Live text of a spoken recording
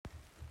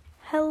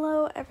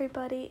Hello,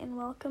 everybody, and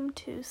welcome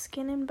to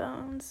Skin and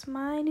Bones,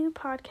 my new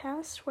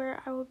podcast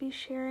where I will be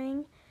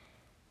sharing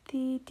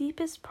the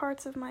deepest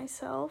parts of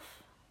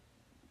myself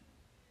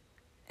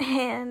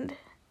and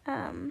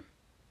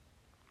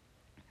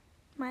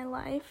my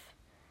life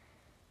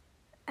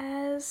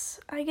as,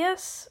 I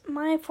guess,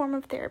 my form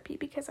of therapy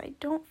because I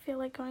don't feel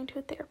like going to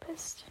a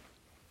therapist.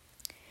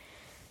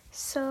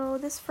 So,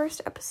 this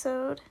first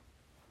episode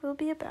will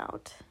be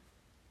about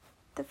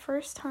the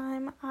first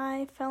time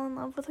I fell in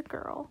love with a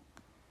girl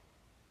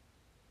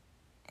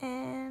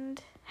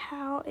and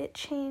how it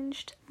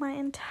changed my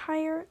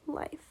entire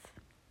life.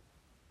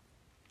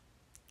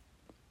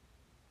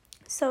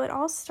 So it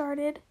all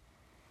started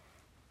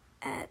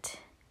at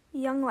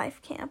Young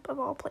Life Camp, of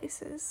all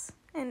places.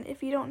 And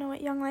if you don't know what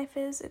Young Life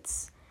is,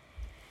 it's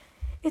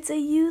a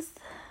youth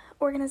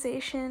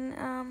organization,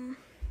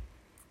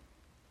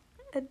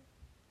 a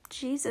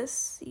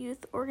Jesus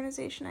youth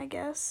organization, I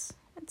guess.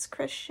 It's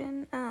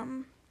Christian,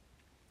 and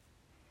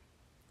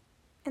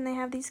they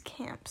have these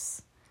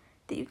camps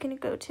that you can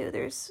go to.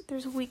 There's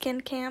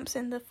weekend camps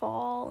in the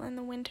fall and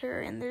the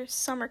winter, and there's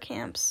summer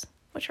camps,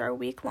 which are a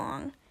week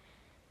long.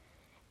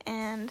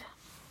 And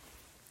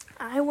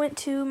I went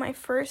to my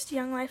first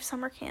Young Life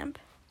summer camp,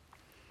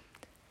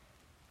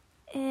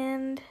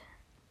 and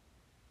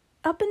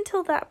up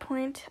until that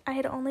point, I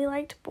had only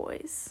liked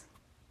boys.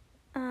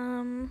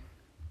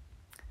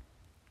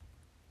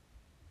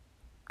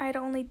 I'd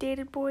only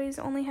dated boys,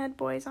 only had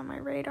boys on my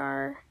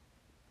radar.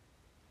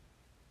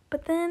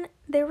 But then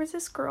there was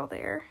this girl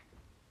there,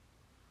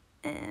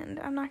 and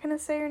I'm not going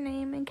to say her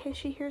name in case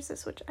she hears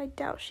this, which I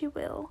doubt she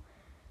will,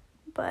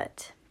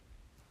 but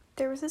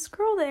there was this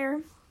girl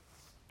there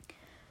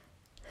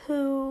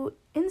who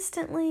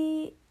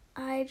instantly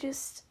I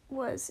just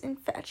was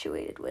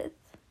infatuated with.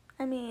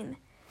 I mean,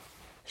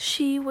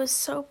 she was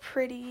so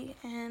pretty,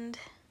 and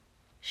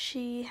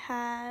she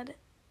had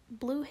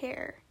blue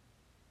hair.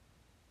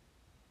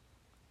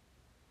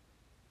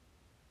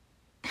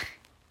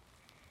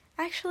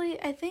 Actually,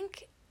 I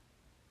think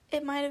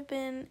it might have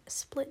been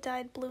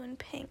split-dyed blue and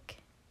pink.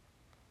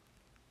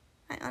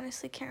 I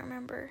honestly can't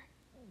remember.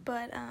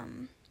 But,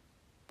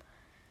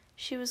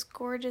 she was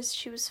gorgeous,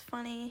 she was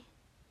funny,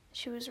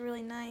 she was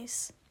really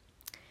nice.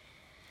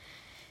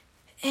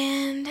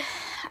 And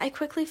I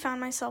quickly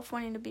found myself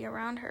wanting to be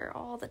around her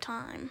all the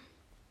time.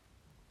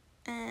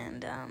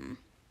 And,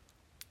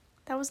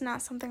 that was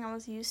not something I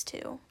was used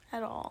to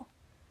at all.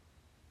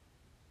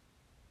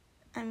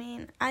 I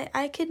mean,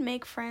 I could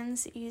make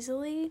friends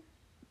easily,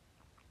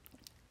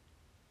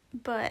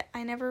 but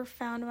I never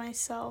found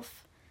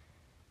myself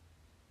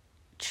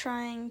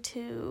trying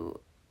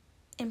to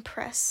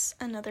impress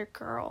another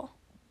girl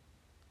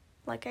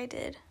like I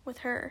did with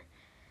her.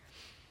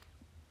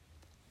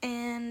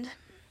 And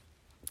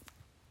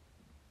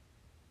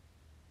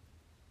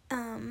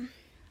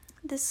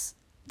this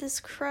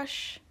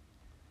crush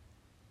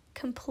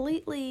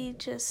completely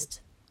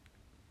just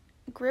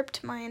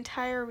gripped my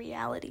entire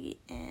reality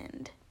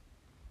and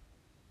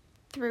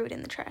threw it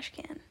in the trash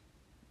can.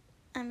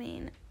 I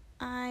mean,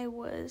 I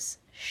was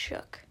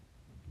shook.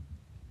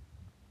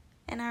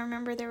 And I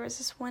remember there was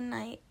this one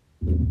night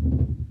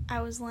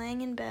I was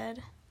laying in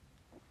bed,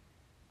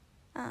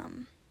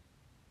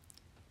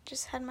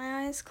 just had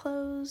my eyes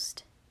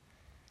closed,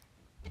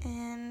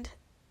 and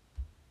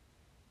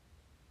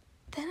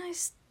then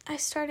I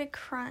started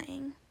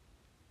crying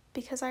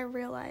because I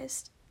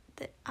realized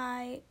that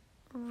I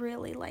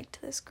really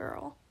liked this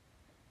girl.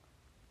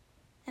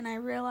 And I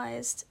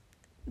realized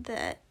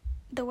that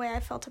the way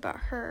I felt about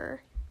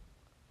her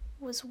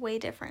was way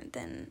different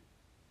than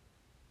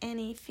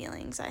any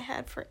feelings I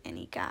had for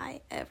any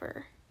guy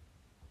ever.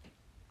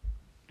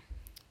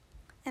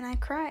 And I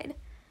cried.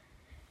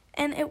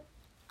 And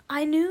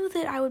I knew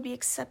that I would be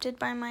accepted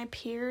by my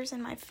peers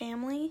and my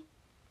family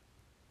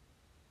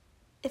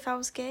if I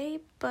was gay,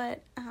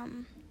 but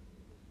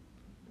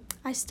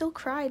I still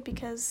cried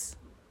because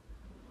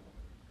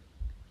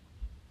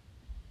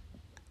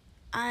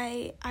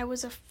I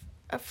was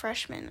a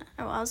freshman.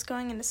 I was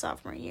going into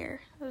sophomore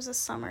year. It was the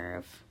summer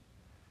of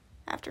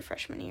after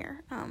freshman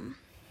year.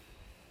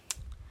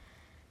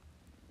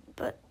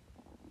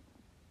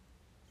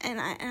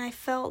 I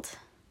felt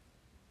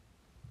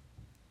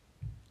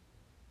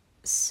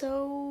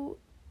so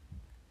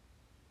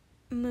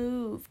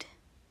moved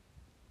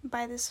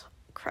by this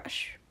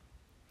crush.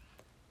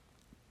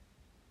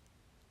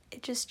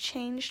 It just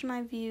changed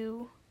my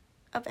view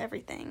of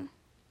everything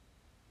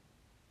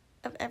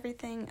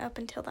up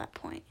until that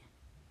point.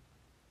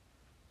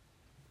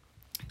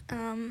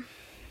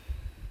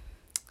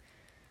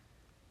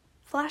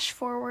 Flash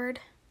forward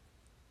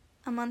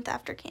a month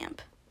after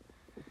camp.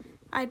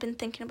 I'd been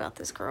thinking about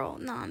this girl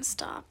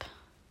nonstop.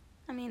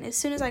 I mean, as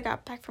soon as I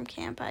got back from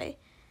camp, I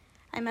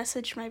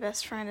messaged my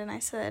best friend and I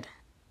said,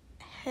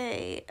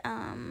 hey,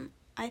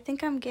 I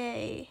think I'm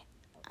gay.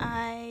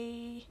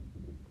 I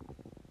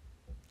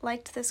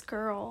liked this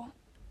girl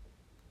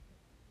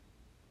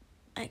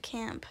at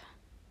camp,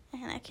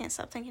 and I can't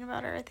stop thinking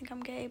about her. I think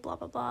I'm gay, blah,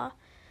 blah, blah.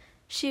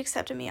 She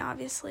accepted me,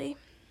 obviously.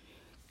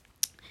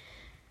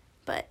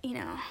 But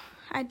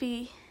I'd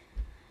be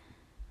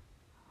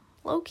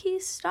low-key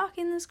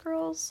stalking this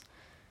girl's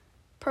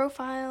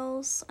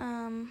profiles,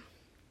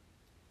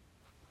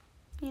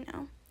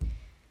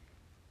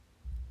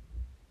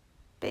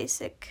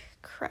 basic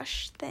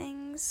crush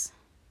things.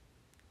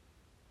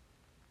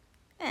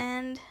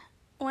 And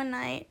one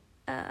night,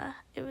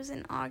 it was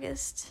in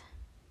August,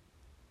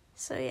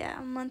 so yeah,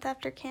 a month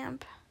after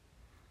camp,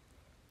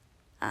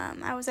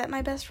 I was at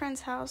my best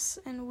friend's house,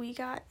 and we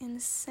got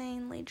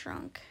insanely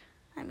drunk.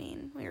 I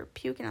mean, we were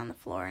puking on the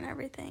floor and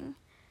everything,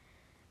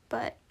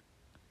 but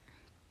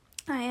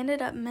I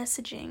ended up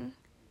messaging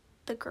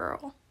the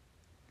girl,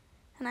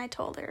 and I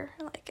told her,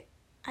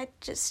 I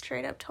just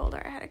straight up told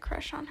her I had a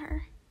crush on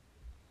her,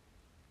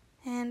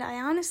 and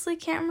I honestly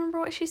can't remember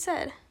what she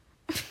said.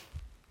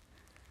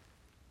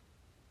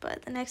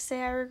 But the next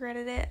day I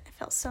regretted it. I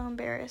felt so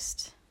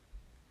embarrassed.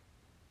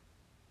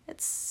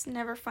 It's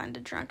never fun to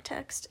drunk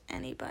text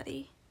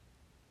anybody.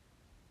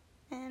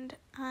 And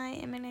I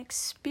am an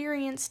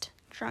experienced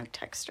drunk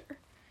texter.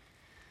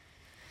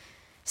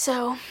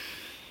 So,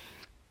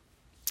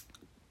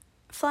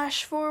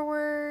 flash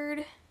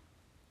forward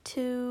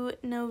to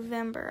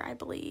November, I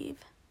believe.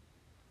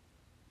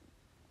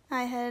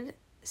 I had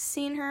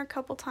seen her a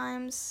couple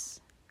times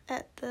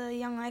at the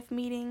Young Life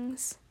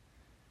meetings.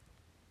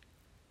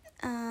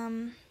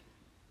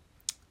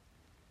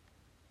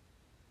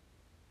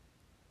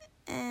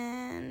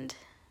 And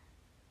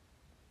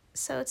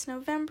so it's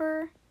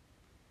November,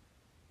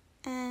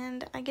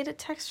 and I get a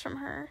text from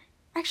her.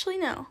 Actually,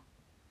 no.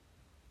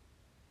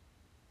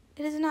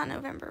 It is not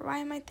November. Why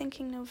am I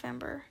thinking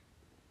November?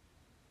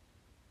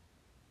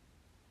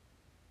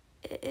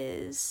 It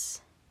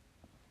is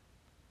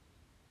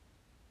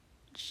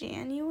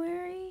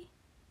January,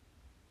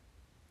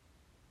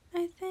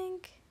 I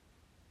think.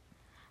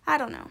 I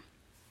don't know.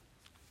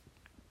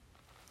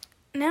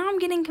 Now I'm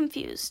getting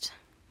confused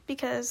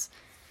because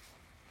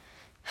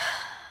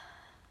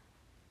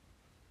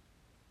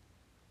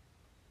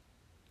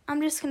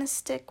I'm just going to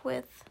stick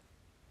with...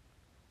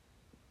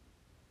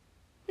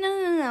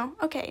 No.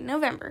 Okay,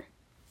 November.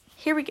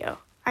 Here we go.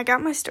 I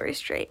got my story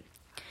straight.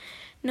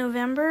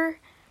 November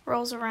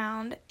rolls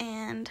around,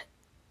 and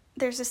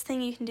there's this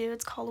thing you can do.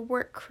 It's called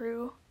Work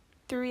Crew.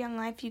 Through Young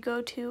Life, you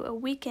go to a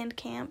weekend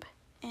camp,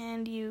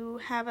 and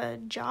you have a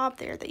job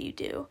there that you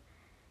do.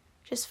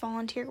 Just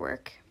volunteer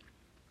work.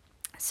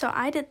 So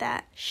I did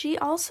that. She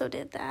also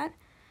did that,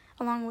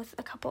 along with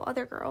a couple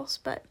other girls,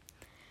 but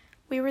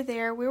we were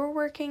there. We were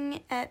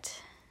working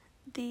at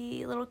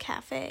the little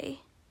cafe,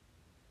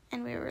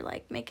 and we were,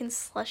 making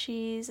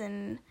slushies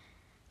and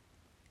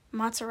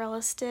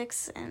mozzarella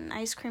sticks and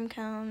ice cream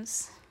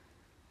cones,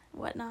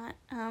 whatnot.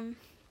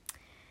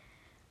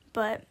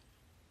 But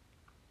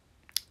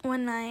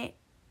one night,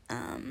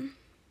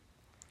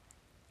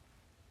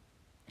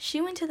 she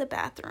went to the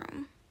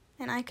bathroom,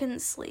 and I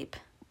couldn't sleep,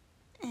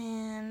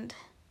 and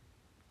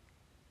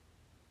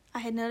I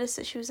had noticed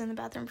that she was in the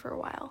bathroom for a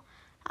while.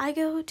 I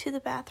go to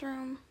the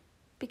bathroom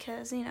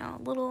because,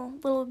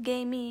 little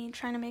gay me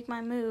trying to make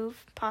my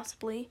move,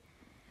 possibly.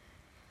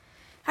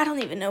 I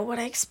don't even know what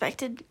I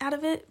expected out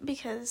of it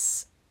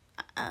because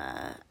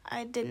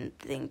I didn't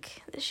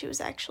think that she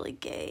was actually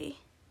gay.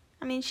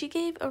 I mean, she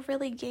gave a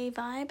really gay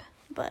vibe,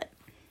 but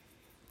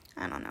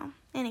I don't know.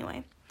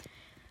 Anyway,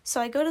 so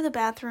I go to the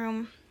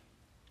bathroom.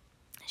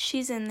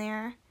 She's in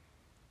there.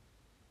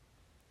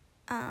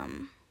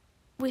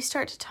 We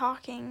start to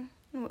talking.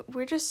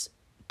 We're just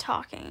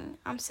talking.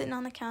 I'm sitting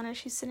on the counter,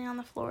 she's sitting on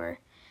the floor,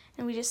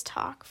 and we just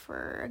talk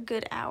for a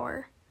good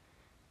hour.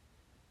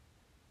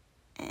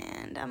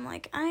 And I'm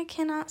like, I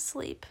cannot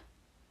sleep.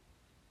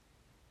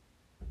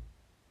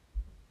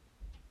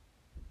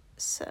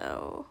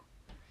 So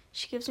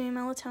she gives me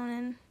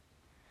melatonin.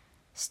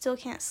 Still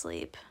can't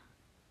sleep.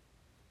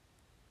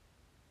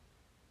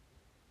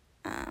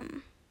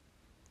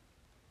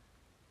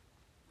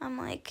 I'm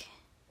like,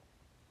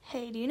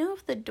 hey, do you know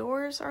if the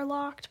doors are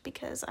locked?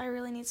 Because I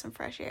really need some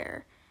fresh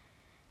air.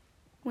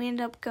 We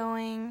ended up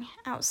going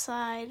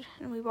outside,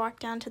 and we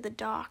walked down to the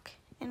dock,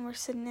 and we're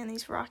sitting in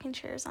these rocking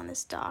chairs on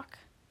this dock.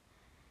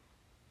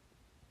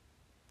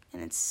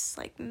 And it's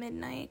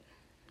midnight,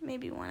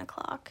 maybe 1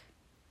 o'clock.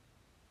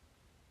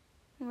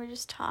 And we're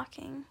just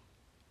talking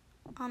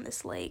on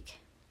this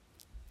lake.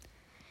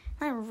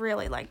 I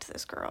really liked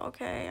this girl,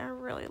 okay? I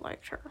really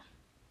liked her.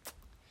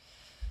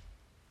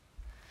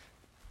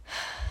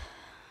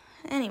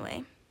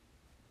 Anyway,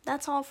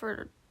 that's all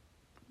for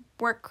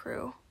Work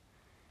Crew.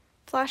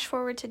 Flash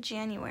forward to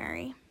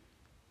January.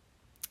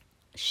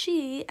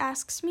 She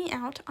asks me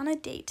out on a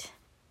date.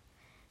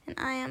 And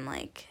I am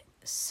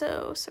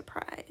so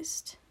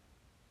surprised.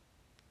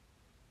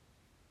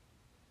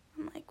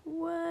 I'm like,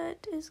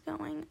 what is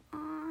going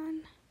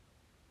on?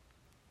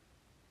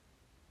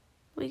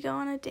 We go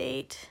on a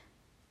date.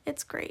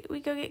 It's great.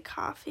 We go get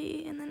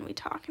coffee, and then we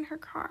talk in her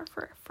car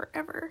for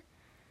forever.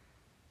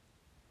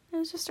 It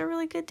was just a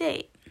really good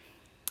date.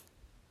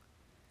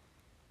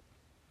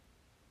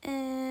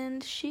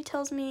 And she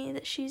tells me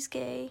that she's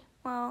gay.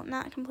 Well,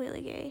 not completely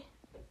gay.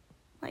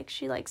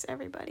 She likes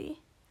everybody.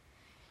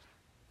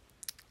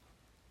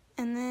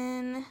 And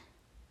then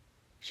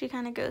she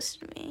kind of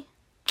ghosted me.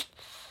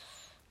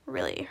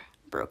 Really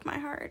broke my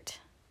heart.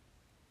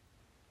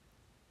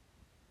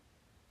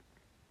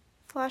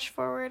 Flash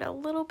forward a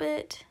little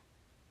bit.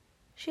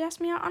 She asked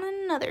me out on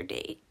another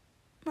date.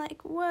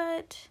 Like,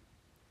 what?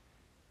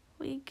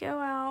 We go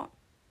out,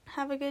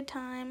 have a good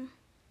time,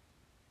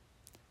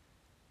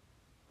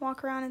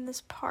 walk around in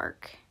this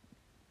park,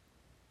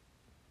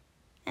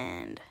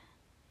 and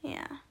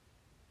yeah.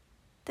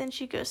 Then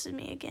she ghosted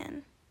me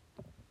again.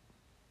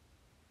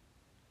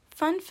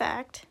 Fun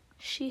fact,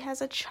 she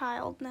has a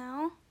child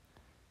now.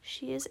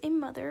 She is a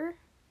mother.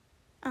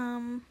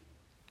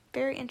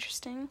 Very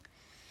interesting.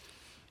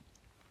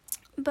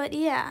 But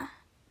yeah,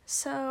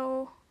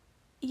 so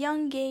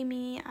young gay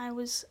me, I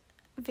was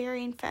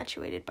very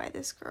infatuated by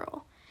this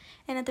girl.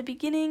 And at the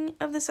beginning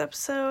of this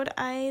episode,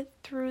 I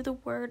threw the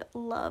word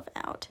love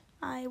out.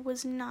 I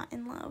was not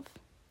in love.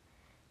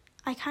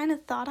 I kind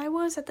of thought I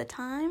was at the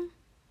time,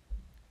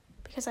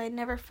 because I had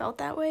never felt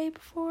that way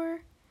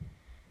before.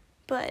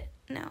 But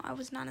no, I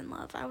was not in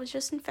love. I was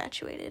just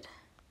infatuated.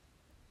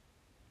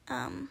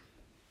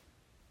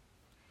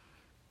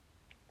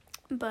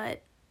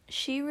 But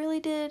she really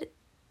did.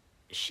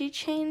 She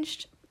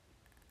changed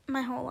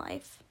my whole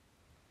life.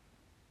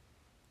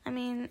 I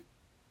mean,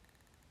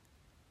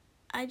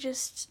 I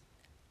just,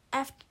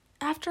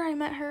 after I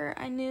met her,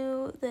 I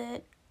knew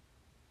that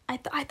I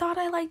thought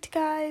I liked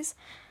guys,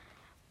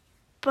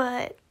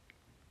 but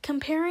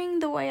comparing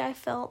the way I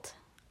felt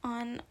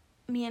on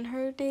me and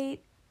her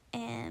date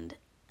and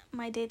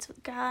my dates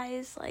with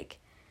guys, like,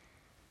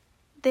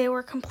 they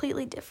were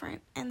completely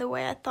different, and the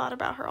way I thought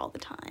about her all the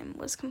time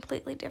was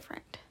completely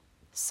different.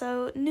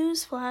 So,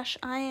 newsflash,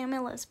 I am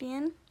a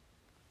lesbian.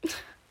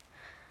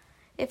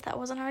 If that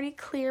wasn't already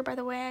clear by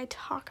the way I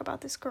talk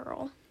about this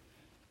girl.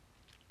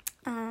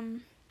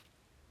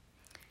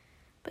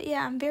 But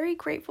yeah, I'm very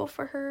grateful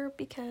for her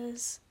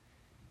because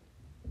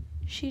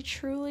she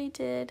truly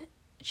did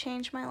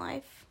change my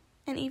life.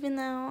 And even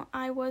though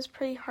I was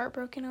pretty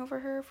heartbroken over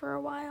her for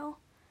a while,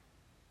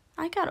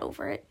 I got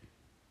over it.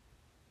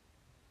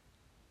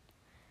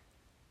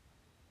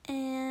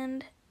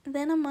 And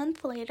then a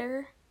month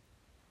later,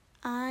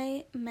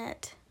 I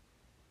met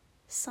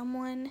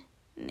someone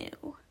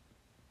new.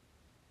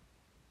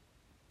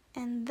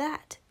 And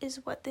that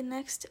is what the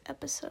next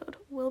episode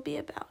will be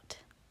about.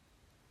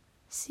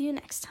 See you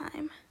next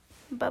time.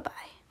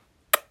 Bye-bye.